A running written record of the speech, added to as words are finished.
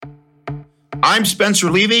I'm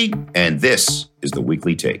Spencer Levy, and this is the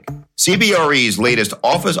Weekly Take. CBRE's latest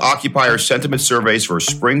Office Occupier Sentiment Surveys for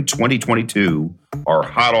spring 2022 are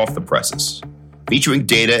hot off the presses, featuring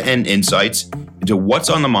data and insights into what's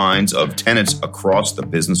on the minds of tenants across the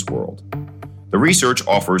business world. The research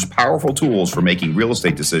offers powerful tools for making real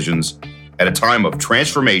estate decisions at a time of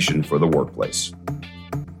transformation for the workplace.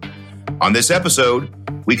 On this episode,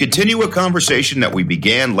 we continue a conversation that we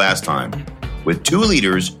began last time with two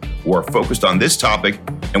leaders who are focused on this topic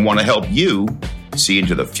and want to help you see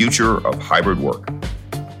into the future of hybrid work.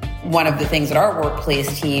 One of the things that our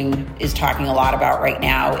workplace team is talking a lot about right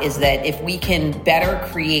now is that if we can better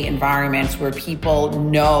create environments where people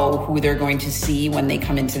know who they're going to see when they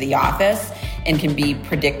come into the office and can be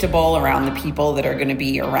predictable around the people that are going to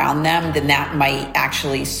be around them, then that might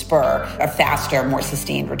actually spur a faster, more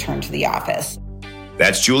sustained return to the office.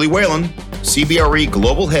 That's Julie Whelan, CBRE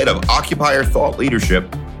Global Head of Occupier Thought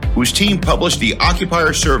Leadership, whose team published the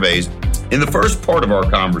Occupier Surveys. In the first part of our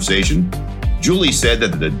conversation, Julie said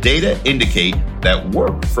that the data indicate that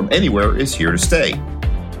work from anywhere is here to stay.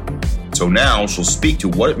 So now she'll speak to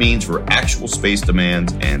what it means for actual space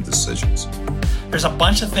demands and decisions. There's a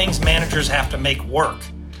bunch of things managers have to make work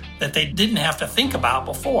that they didn't have to think about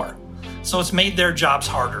before. So it's made their jobs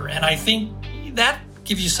harder. And I think that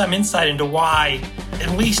gives you some insight into why,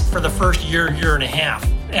 at least for the first year and a half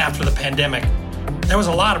after the pandemic, there was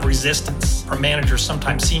a lot of resistance from managers,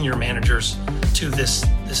 sometimes senior managers, to this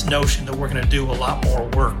notion that we're going to do a lot more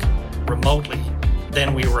work remotely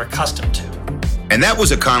than we were accustomed to. And that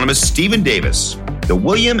was economist Stephen Davis, the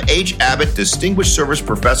William H. Abbott Distinguished Service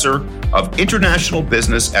Professor of International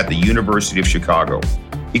Business at the University of Chicago.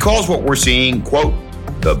 He calls what we're seeing, quote,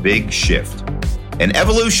 the big shift, an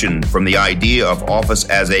evolution from the idea of office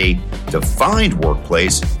as a defined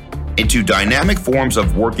workplace into dynamic forms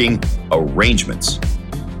of working arrangements.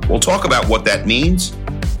 We'll talk about what that means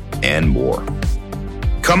and more.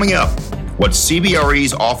 Coming up, what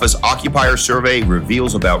CBRE's Office Occupier Survey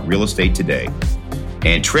reveals about real estate today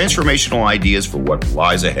and transformational ideas for what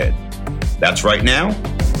lies ahead. That's right now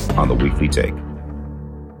on the Weekly Take.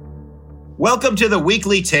 Welcome to the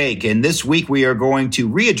Weekly Take, and this week we are going to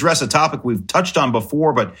readdress a topic we've touched on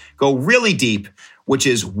before, but go really deep, which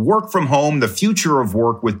is work from home, the future of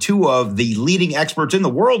work, with two of the leading experts in the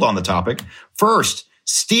world on the topic. First,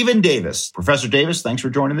 Stephen Davis. Professor Davis, thanks for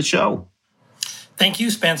joining the show. Thank you,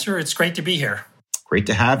 Spencer. It's great to be here. Great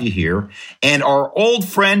to have you here. And our old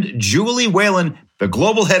friend, Julie Whelan, the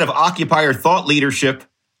Global Head of Occupier Thought Leadership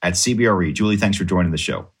at CBRE. Julie, thanks for joining the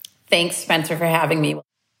show. Thanks, Spencer, for having me.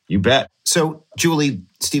 You bet. So, Julie,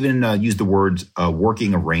 Stephen used the word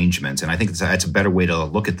working arrangements, and I think that's a better way to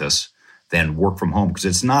look at this than work from home, because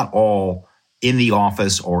it's not all in the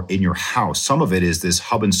office or in your house. Some of it is this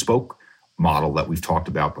hub and spoke model that we've talked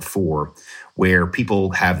about before, where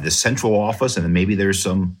people have the central office and then maybe there's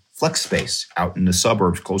some flex space out in the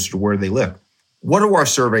suburbs closer to where they live. What do our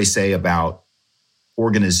surveys say about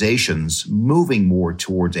organizations moving more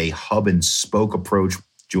towards a hub and spoke approach?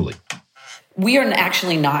 Julie. We are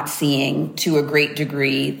actually not seeing, to a great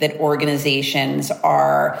degree, that organizations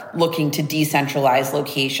are looking to decentralize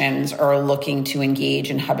locations or looking to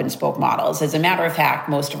engage in hub and spoke models. As a matter of fact,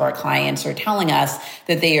 most of our clients are telling us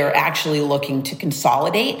that they are actually looking to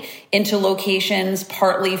consolidate into locations,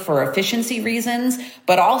 partly for efficiency reasons,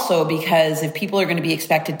 but also because if people are going to be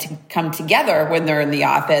expected to come together when they're in the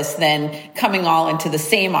office, then coming all into the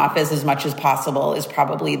same office as much as possible is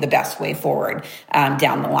probably the best way forward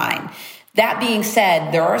down the line. That being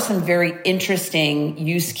said, there are some very interesting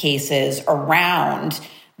use cases around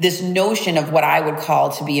this notion of what I would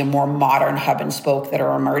call to be a more modern hub and spoke that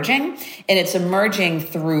are emerging. And it's emerging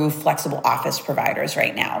through flexible office providers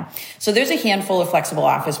right now. So there's a handful of flexible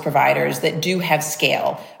office providers that do have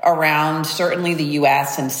scale around certainly the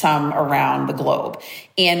US and some around the globe.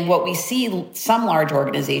 And what we see some large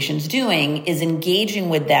organizations doing is engaging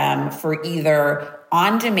with them for either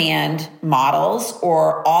on-demand models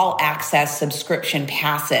or all-access subscription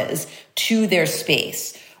passes to their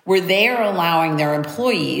space, where they are allowing their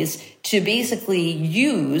employees to basically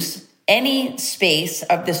use any space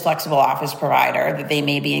of this flexible office provider that they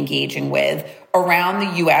may be engaging with around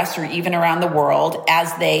the US or even around the world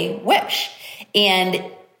as they wish. And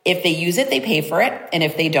If they use it, they pay for it. And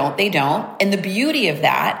if they don't, they don't. And the beauty of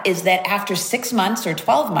that is that after 6 months or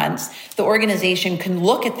 12 months, the organization can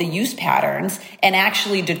look at the use patterns and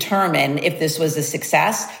actually determine if this was a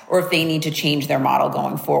success or if they need to change their model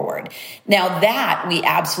going forward. Now that we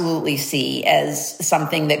absolutely see as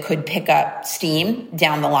something that could pick up steam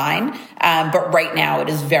down the line. But right now it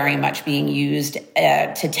is very much being used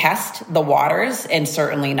to test the waters, and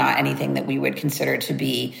certainly not anything that we would consider to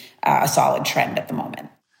be a solid trend at the moment.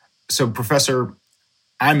 So, Professor,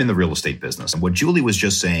 I'm in the real estate business. And what Julie was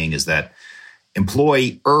just saying is that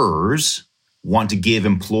employers want to give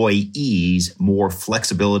employees more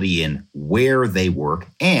flexibility in where they work.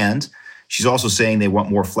 And she's also saying they want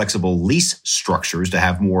more flexible lease structures to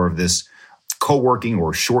have more of this co-working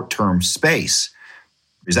or short-term space.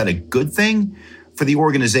 Is that a good thing for the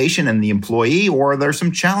organization and the employee, or are there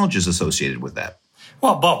some challenges associated with that?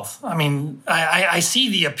 Well, both. I mean, I see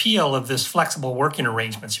the appeal of this flexible working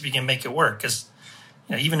arrangements if you can make it work, because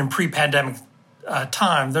even in pre-pandemic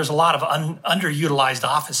time, there's a lot of underutilized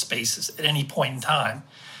office spaces at any point in time.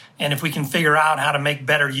 And if we can figure out how to make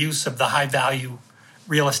better use of the high-value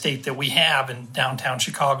real estate that we have in downtown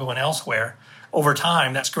Chicago and elsewhere, over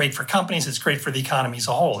time, that's great for companies, it's great for the economy as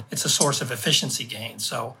a whole. It's a source of efficiency gain.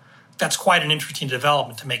 So that's quite an interesting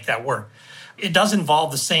development to make that work. It does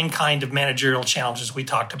involve the same kind of managerial challenges we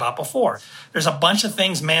talked about before. There's a bunch of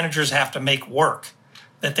things managers have to make work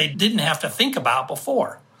that they didn't have to think about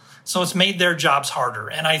before. So it's made their jobs harder.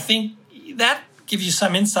 And I think that gives you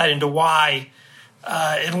some insight into why,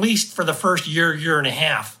 at least for the first year and a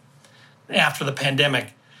half after the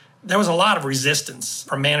pandemic, there was a lot of resistance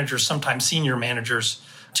from managers, sometimes senior managers,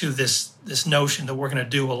 to this notion that we're going to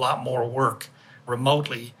do a lot more work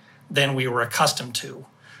remotely than we were accustomed to.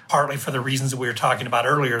 Partly for the reasons that we were talking about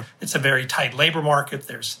earlier. It's a very tight labor market.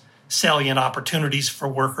 There's salient opportunities for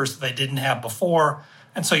workers that they didn't have before.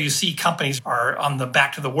 And so you see companies are on the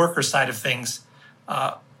back to the worker side of things,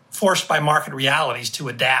 forced by market realities to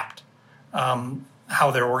adapt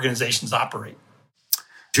how their organizations operate.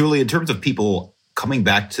 Julie, in terms of people coming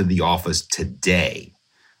back to the office today,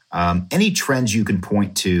 any trends you can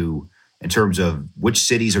point to in terms of which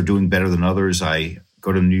cities are doing better than others? I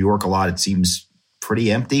go to New York a lot. It seems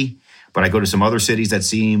pretty empty, but I go to some other cities that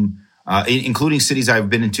seem, including cities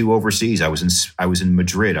I've been into overseas. I was in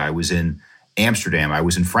Madrid, I was in Amsterdam, I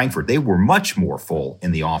was in Frankfurt. They were much more full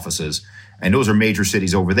in the offices, and those are major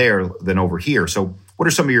cities over there than over here. So what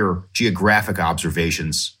are some of your geographic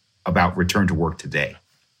observations about return to work today?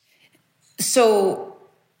 So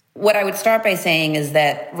what I would start by saying is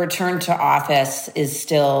that return to office is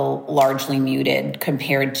still largely muted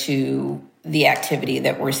compared to the activity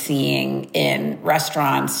that we're seeing in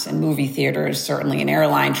restaurants and movie theaters, certainly in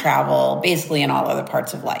airline travel, basically in all other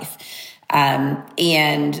parts of life.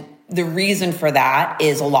 And the reason for that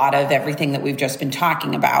is a lot of everything that we've just been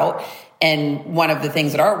talking about. And one of the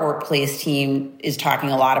things that our workplace team is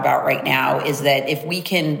talking a lot about right now is that if we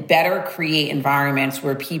can better create environments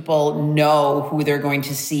where people know who they're going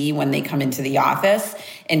to see when they come into the office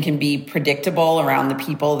and can be predictable around the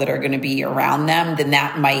people that are going to be around them, then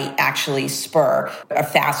that might actually spur a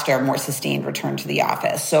faster, more sustained return to the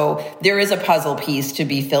office. So there is a puzzle piece to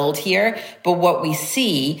be filled here. But what we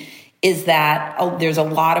see is that there's a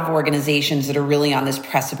lot of organizations that are really on this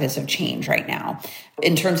precipice of change right now.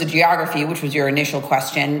 In terms of geography, which was your initial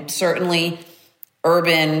question, certainly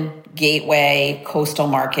urban, gateway, coastal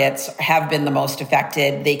markets have been the most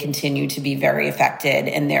affected. They continue to be very affected,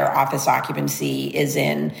 and their office occupancy is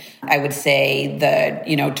in, I would say,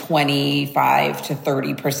 the 25 to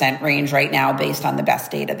 30% range right now based on the best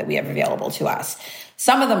data that we have available to us.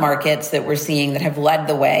 Some of the markets that we're seeing that have led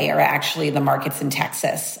the way are actually the markets in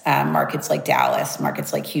Texas, markets like Dallas,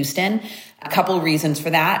 markets like Houston. A couple of reasons for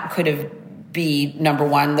that could be, number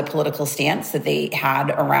one, the political stance that they had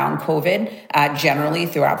around COVID generally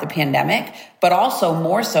throughout the pandemic, but also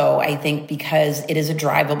more so, I think, because it is a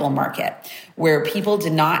drivable market where people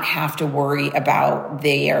did not have to worry about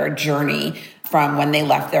their journey from when they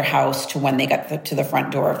left their house to when they got to the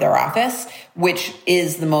front door of their office, which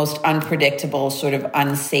is the most unpredictable, sort of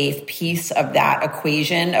unsafe piece of that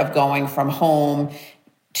equation of going from home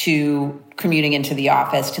to commuting into the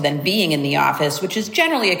office to then being in the office, which is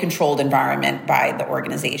generally a controlled environment by the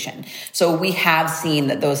organization. So we have seen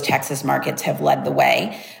that those Texas markets have led the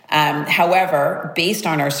way. However, based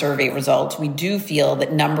on our survey results, we do feel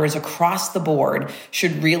that numbers across the board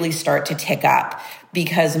should really start to tick up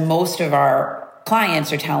because most of our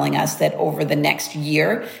clients are telling us that over the next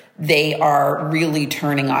year, they are really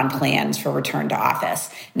turning on plans for return to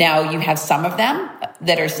office. Now, you have some of them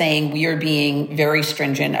that are saying we are being very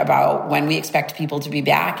stringent about when we expect people to be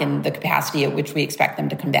back and the capacity at which we expect them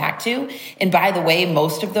to come back to. And by the way,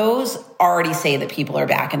 most of those already say that people are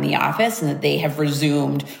back in the office and that they have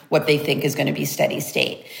resumed what they think is going to be steady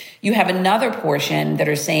state. You have another portion that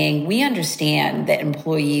are saying we understand that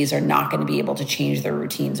employees are not going to be able to change their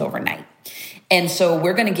routines overnight. And so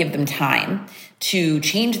we're going to give them time to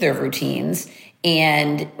change their routines.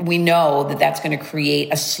 And we know that that's going to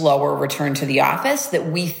create a slower return to the office that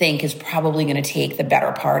we think is probably going to take the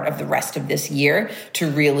better part of the rest of this year to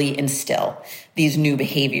really instill these new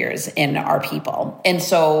behaviors in our people. And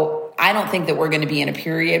so I don't think that we're going to be in a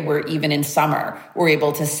period where even in summer, we're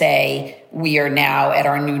able to say we are now at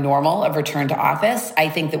our new normal of return to office. I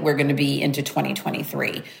think that we're going to be into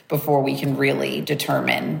 2023 before we can really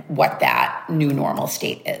determine what that new normal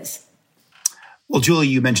state is. Well, Julie,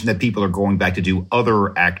 you mentioned that people are going back to do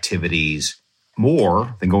other activities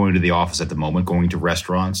more than going to the office at the moment, going to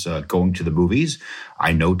restaurants, going to the movies.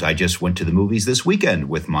 I note I just went to the movies this weekend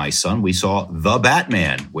with my son. We saw The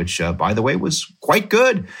Batman, which, by the way, was quite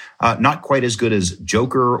good. Not quite as good as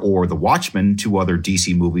Joker or The Watchmen, two other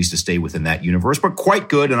DC movies to stay within that universe, but quite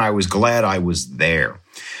good, and I was glad I was there.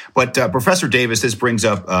 But Professor Davis, this brings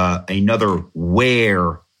up another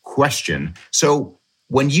where question. So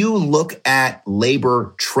when you look at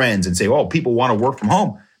labor trends and say, oh, people want to work from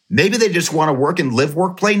home, maybe they just want to work in live,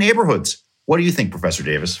 work, play neighborhoods. What do you think, Professor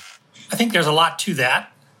Davis? I think there's a lot to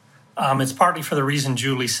that. It's partly for the reason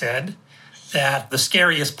Julie said, that the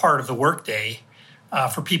scariest part of the workday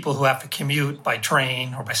for people who have to commute by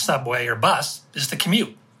train or by subway or bus is the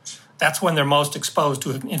commute. That's when they're most exposed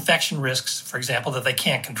to infection risks, for example, that they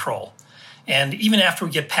can't control. And even after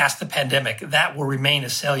we get past the pandemic, that will remain a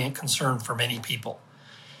salient concern for many people.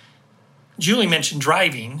 Julie mentioned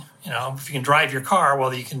driving. If you can drive your car,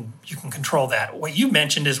 well, you can control that. What you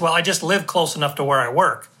mentioned is, well, I just live close enough to where I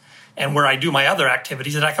work and where I do my other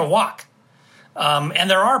activities that I can walk. And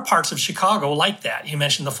there are parts of Chicago like that. You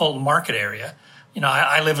mentioned the Fulton Market area.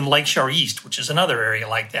 I live in Lakeshore East, which is another area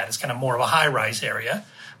like that. It's kind of more of a high-rise area,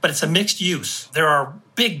 but it's a mixed use. There are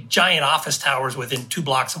big, giant office towers within 2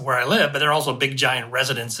 blocks of where I live, but there are also big, giant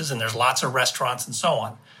residences, and there's lots of restaurants and so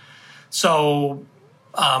on. So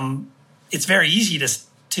it's very easy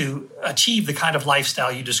to achieve the kind of lifestyle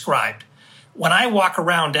you described. When I walk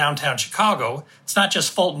around downtown Chicago, it's not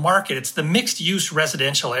just Fulton Market, it's the mixed-use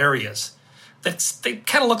residential areas. They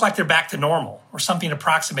kind of look like they're back to normal or something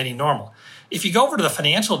approximating normal. If you go over to the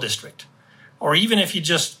financial district, or even if you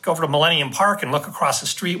just go over to Millennium Park and look across the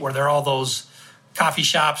street where there are all those coffee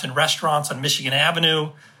shops and restaurants on Michigan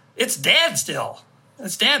Avenue, it's dead still.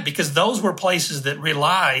 It's dead because those were places that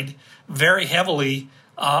relied very heavily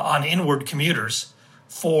on inward commuters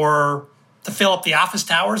to fill up the office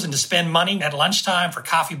towers and to spend money at lunchtime for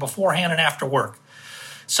coffee beforehand and after work.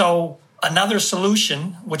 So another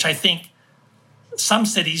solution, which I think some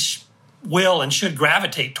cities will and should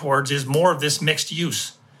gravitate towards, is more of this mixed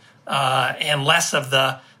use and less of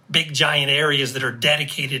the big giant areas that are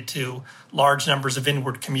dedicated to large numbers of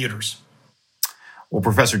inward commuters. Well,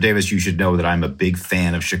 Professor Davis, you should know that I'm a big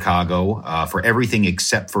fan of Chicago for everything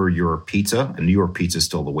except for your pizza. And New York pizza is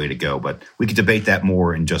still the way to go, but we could debate that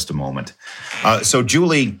more in just a moment. So,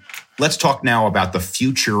 Julie, let's talk now about the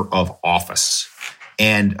future of office.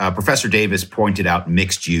 And Professor Davis pointed out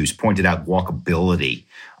mixed use, pointed out walkability.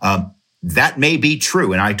 That may be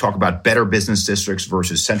true. And I talk about better business districts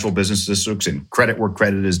versus central business districts and credit where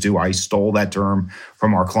credit is due. I stole that term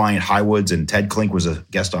from our client Highwoods, and Ted Klink was a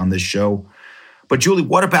guest on this show. But Julie,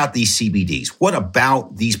 what about these CBDs? What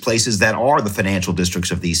about these places that are the financial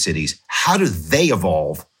districts of these cities? How do they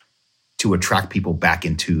evolve to attract people back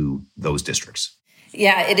into those districts?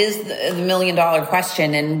 Yeah, it is the million-dollar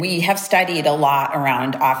question. And we have studied a lot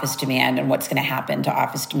around office demand and what's going to happen to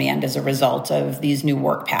office demand as a result of these new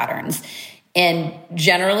work patterns. And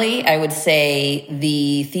generally, I would say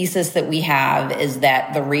the thesis that we have is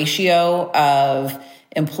that the ratio of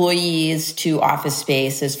employees to office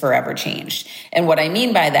space is forever changed. And what I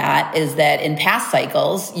mean by that is that in past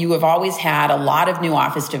cycles, you have always had a lot of new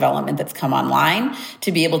office development that's come online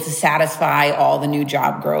to be able to satisfy all the new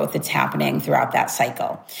job growth that's happening throughout that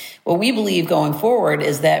cycle. What we believe going forward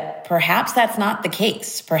is that perhaps that's not the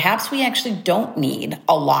case. Perhaps we actually don't need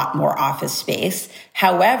a lot more office space.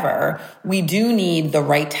 However, we do need the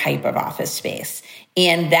right type of office space.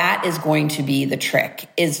 And that is going to be the trick,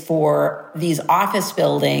 is for these office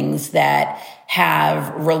buildings that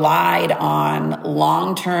have relied on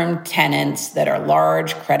long-term tenants that are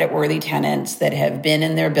large, credit-worthy tenants that have been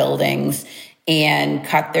in their buildings and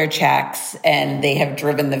cut their checks, and they have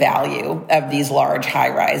driven the value of these large high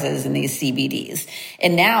rises in these CBDs.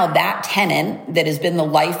 And now that tenant that has been the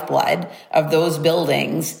lifeblood of those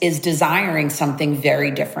buildings is desiring something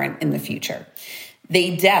very different in the future.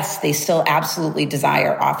 They still absolutely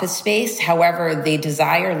desire office space. However, they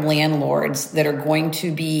desire landlords that are going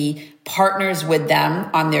to be partners with them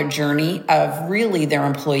on their journey of really their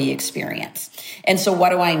employee experience. And so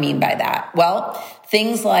what do I mean by that? Well,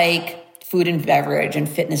 things like food and beverage and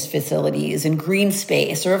fitness facilities and green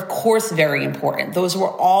space are, of course, very important. Those were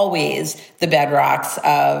always the bedrocks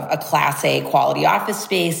of a Class A quality office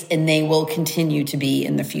space, and they will continue to be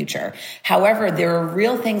in the future. However, there are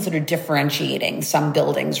real things that are differentiating some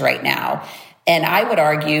buildings right now. And I would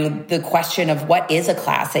argue the question of what is a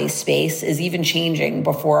Class A space is even changing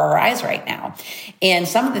before our eyes right now. And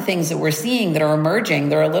some of the things that we're seeing that are emerging,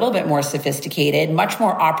 they're a little bit more sophisticated, much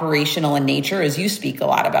more operational in nature, as you speak a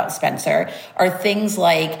lot about, Spencer, are things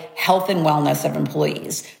like health and wellness of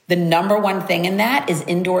employees. The number one thing in that is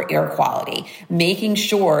indoor air quality, making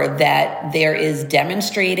sure that there is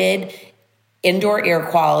demonstrated indoor air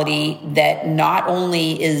quality that not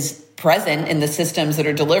only is present in the systems that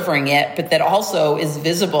are delivering it, but that also is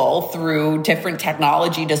visible through different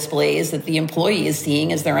technology displays that the employee is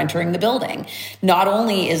seeing as they're entering the building. Not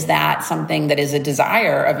only is that something that is a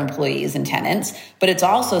desire of employees and tenants, but it's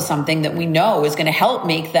also something that we know is going to help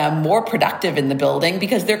make them more productive in the building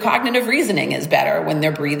because their cognitive reasoning is better when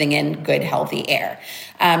they're breathing in good, healthy air.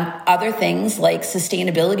 Other things like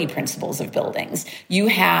sustainability principles of buildings. You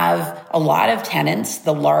have a lot of tenants,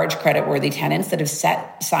 the large creditworthy tenants that have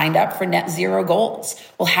signed up for net zero goals.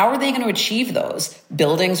 Well, how are they going to achieve those?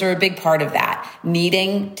 Buildings are a big part of that.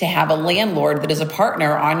 Needing to have a landlord that is a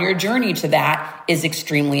partner on your journey to that is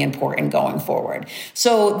extremely important going forward.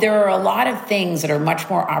 So there are a lot of things that are much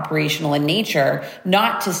more operational in nature,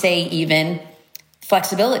 not to say even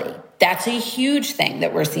flexibility. That's a huge thing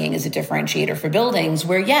that we're seeing as a differentiator for buildings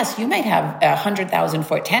where, yes, you might have a 100,000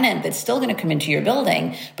 foot tenant that's still going to come into your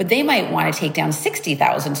building, but they might want to take down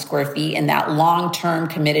 60,000 square feet in that long-term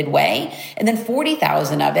committed way. And then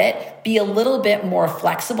 40,000 of it be a little bit more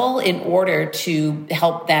flexible in order to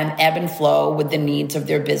help them ebb and flow with the needs of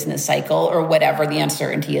their business cycle or whatever the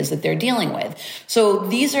uncertainty is that they're dealing with. So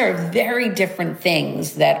these are very different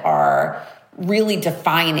things that are really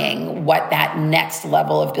defining what that next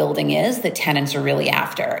level of building is that tenants are really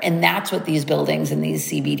after. And that's what these buildings and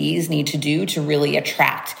these CBDs need to do to really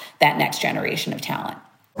attract that next generation of talent.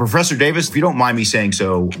 Professor Davis, if you don't mind me saying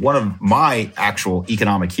so, one of my actual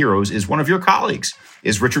economic heroes is one of your colleagues,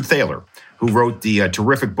 is Richard Thaler, who wrote the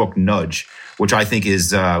terrific book Nudge, which I think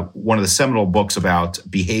is one of the seminal books about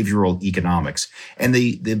behavioral economics. And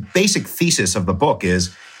the basic thesis of the book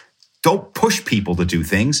is don't push people to do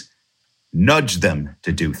things, nudge them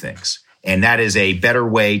to do things. And that is a better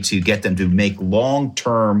way to get them to make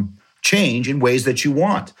long-term change in ways that you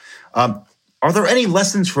want. Are there any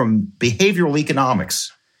lessons from behavioral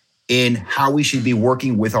economics in how we should be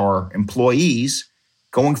working with our employees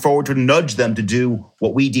going forward to nudge them to do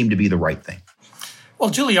what we deem to be the right thing?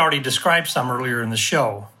 Well, Julie already described some earlier in the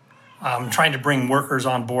show, trying to bring workers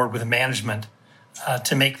on board with management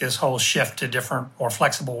to make this whole shift to different, more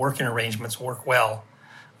flexible working arrangements work well.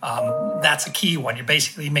 That's a key one. You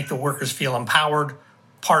basically make the workers feel empowered,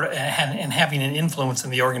 and having an influence in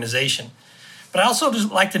the organization. But I also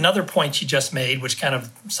just liked another point you just made, which kind of,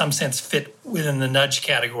 in some sense, fit within the nudge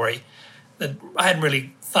category that I hadn't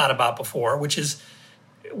really thought about before, which is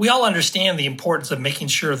we all understand the importance of making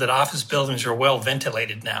sure that office buildings are well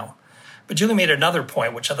ventilated now. But Julie made another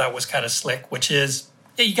point, which I thought was kind of slick, which is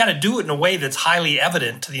you got to do it in a way that's highly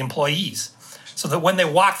evident to the employees. So that when they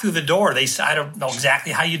walk through the door, they say, I don't know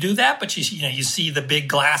exactly how you do that, but you see the big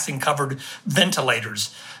glass and covered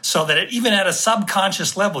ventilators so that even at a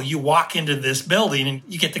subconscious level, you walk into this building and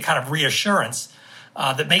you get the kind of reassurance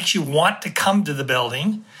that makes you want to come to the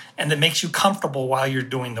building and that makes you comfortable while you're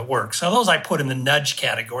doing the work. So those I put in the nudge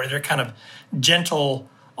category. They're kind of gentle,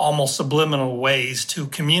 almost subliminal ways to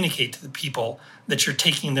communicate to the people that you're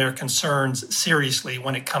taking their concerns seriously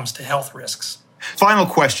when it comes to health risks. Final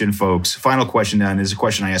question, folks. Final question then is a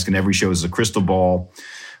question I ask in every show. Is a crystal ball.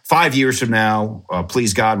 5 years from now,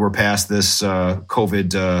 please God, we're past this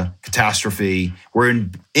COVID catastrophe. We're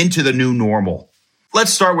into the new normal.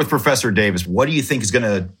 Let's start with Professor Davis. What do you think is going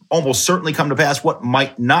to almost certainly come to pass? What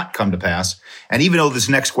might not come to pass? And even though this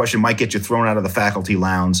next question might get you thrown out of the faculty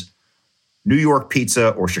lounge, New York pizza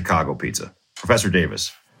or Chicago pizza? Professor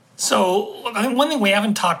Davis. So I think one thing we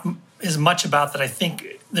haven't talked as much about that I think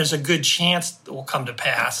there's a good chance that will come to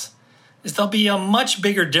pass is there'll be a much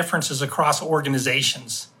bigger differences across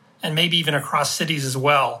organizations and maybe even across cities as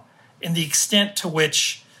well in the extent to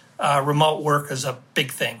which remote work is a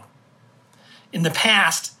big thing. In the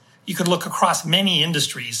past, you could look across many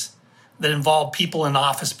industries that involved people in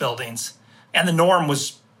office buildings, and the norm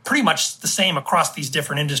was pretty much the same across these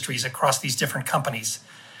different industries, across these different companies.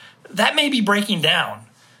 That may be breaking down.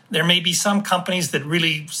 There may be some companies that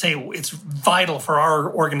really say it's vital for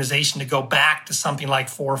our organization to go back to something like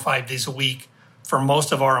 4 or 5 days a week for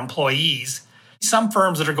most of our employees. Some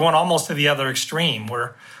firms that are going almost to the other extreme,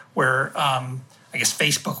 where I guess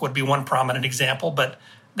Facebook would be one prominent example, but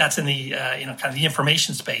that's in the kind of the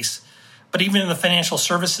information space. But even in the financial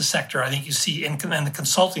services sector, I think you see in the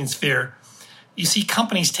consulting sphere, you see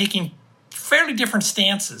companies taking fairly different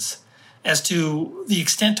stances as to the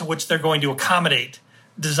extent to which they're going to accommodate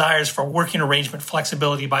desires for working arrangement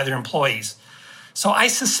flexibility by their employees. So I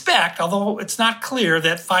suspect, although it's not clear,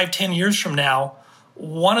 that 5-10 years from now,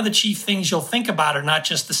 one of the chief things you'll think about are not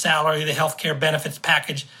just the salary, the healthcare benefits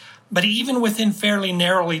package, but even within fairly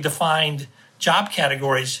narrowly defined job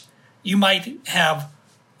categories, you might have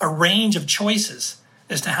a range of choices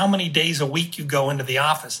as to how many days a week you go into the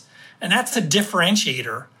office. And that's a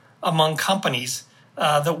differentiator among companies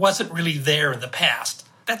that wasn't really there in the past.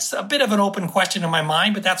 That's a bit of an open question in my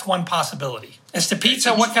mind, but that's one possibility. As to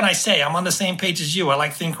pizza, what can I say? I'm on the same page as you. I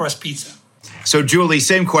like thin crust pizza. So, Julie,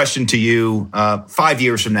 same question to you. 5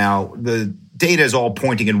 years from now, the data is all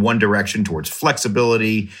pointing in one direction, towards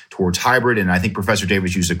flexibility, towards hybrid, and I think Professor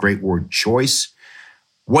Davis used a great word, choice.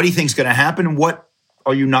 What do you think is going to happen, and what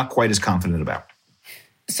are you not quite as confident about?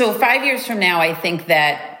 So 5 years from now, I think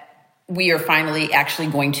that we are finally actually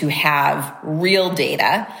going to have real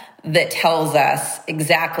data that tells us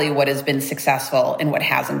exactly what has been successful and what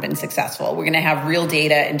hasn't been successful. We're going to have real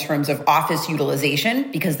data in terms of office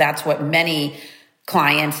utilization, because that's what many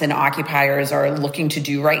clients and occupiers are looking to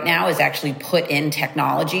do right now, is actually put in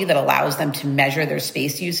technology that allows them to measure their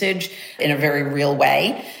space usage in a very real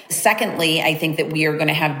way. Secondly, I think that we are going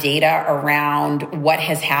to have data around what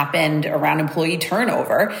has happened around employee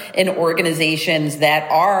turnover in organizations that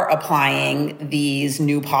are applying these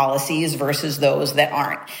new policies versus those that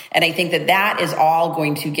aren't. And I think that that is all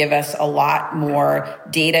going to give us a lot more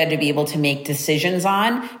data to be able to make decisions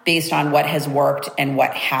on based on what has worked and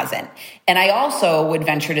what hasn't. And I also would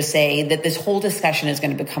venture to say that this whole discussion is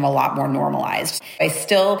going to become a lot more normalized. I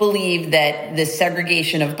still believe that the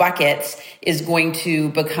segregation of buckets is going to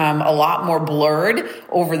become a lot more blurred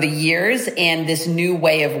over the years, and this new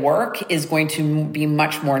way of work is going to be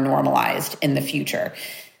much more normalized in the future.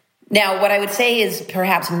 Now, what I would say is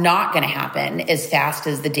perhaps not going to happen as fast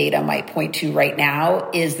as the data might point to right now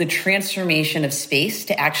is the transformation of space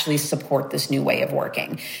to actually support this new way of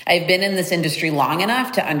working. I've been in this industry long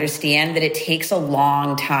enough to understand that it takes a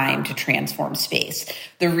long time to transform space.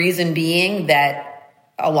 The reason being that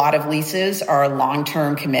a lot of leases are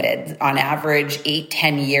long-term committed, on average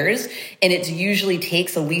 8-10 years, and it usually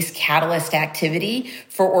takes a lease catalyst activity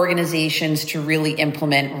for organizations to really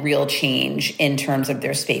implement real change in terms of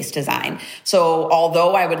their space design. So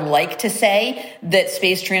although I would like to say that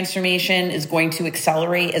space transformation is going to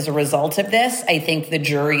accelerate as a result of this, I think the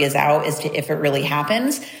jury is out as to if it really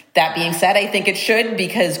happens. That being said, I think it should,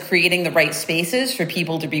 because creating the right spaces for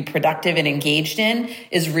people to be productive and engaged in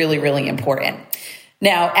is really, really important.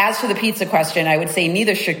 Now, as for the pizza question, I would say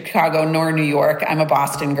neither Chicago nor New York. I'm a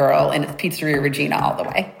Boston girl, and it's Pizzeria Regina all the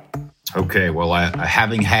way. Okay, well,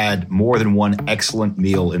 having had more than one excellent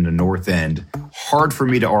meal in the North End, hard for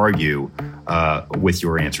me to argue with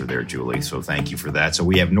your answer there, Julie. So thank you for that. So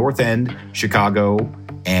we have North End, Chicago,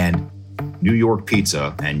 and New York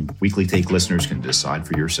pizza, and Weekly Take listeners can decide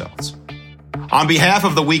for yourselves. On behalf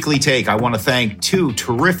of the Weekly Take, I want to thank two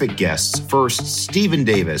terrific guests. First, Stephen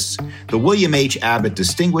Davis, the William H. Abbott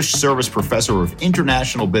Distinguished Service Professor of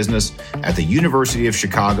International Business at the University of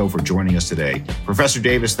Chicago, for joining us today. Professor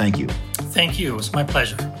Davis, thank you. Thank you. It was my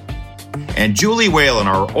pleasure. And Julie Whelan,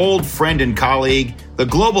 our old friend and colleague, the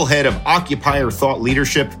global head of Occupier Thought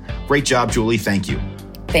Leadership. Great job, Julie. Thank you.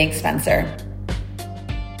 Thanks, Spencer.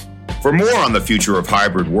 For more on the future of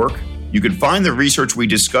hybrid work, you can find the research we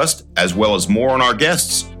discussed, as well as more on our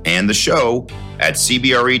guests and the show, at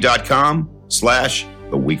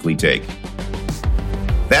cbre.com/theweeklytake.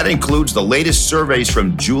 That includes the latest surveys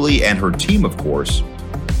from Julie and her team, of course.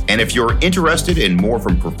 And if you're interested in more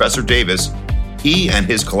from Professor Davis, he and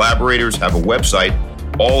his collaborators have a website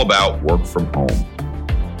all about work from home.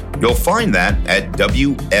 You'll find that at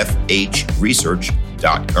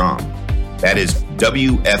wfhresearch.com. That is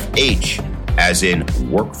WFH, as in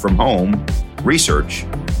work from home,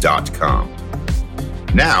 research.com.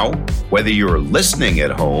 Now, whether you're listening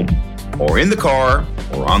at home or in the car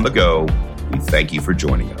or on the go, we thank you for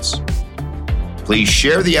joining us. Please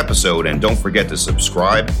share the episode and don't forget to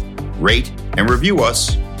subscribe, rate, and review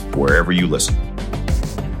us wherever you listen.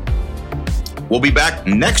 We'll be back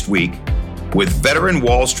next week with veteran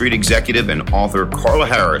Wall Street executive and author Carla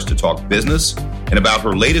Harris to talk business and about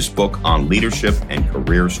her latest book on leadership and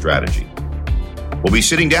career strategy. We'll be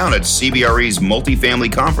sitting down at CBRE's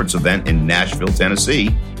multifamily conference event in Nashville,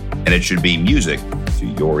 Tennessee, and it should be music to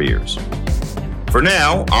your ears. For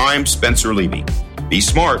now, I'm Spencer Levy. Be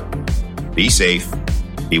smart, be safe,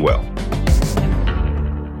 be well.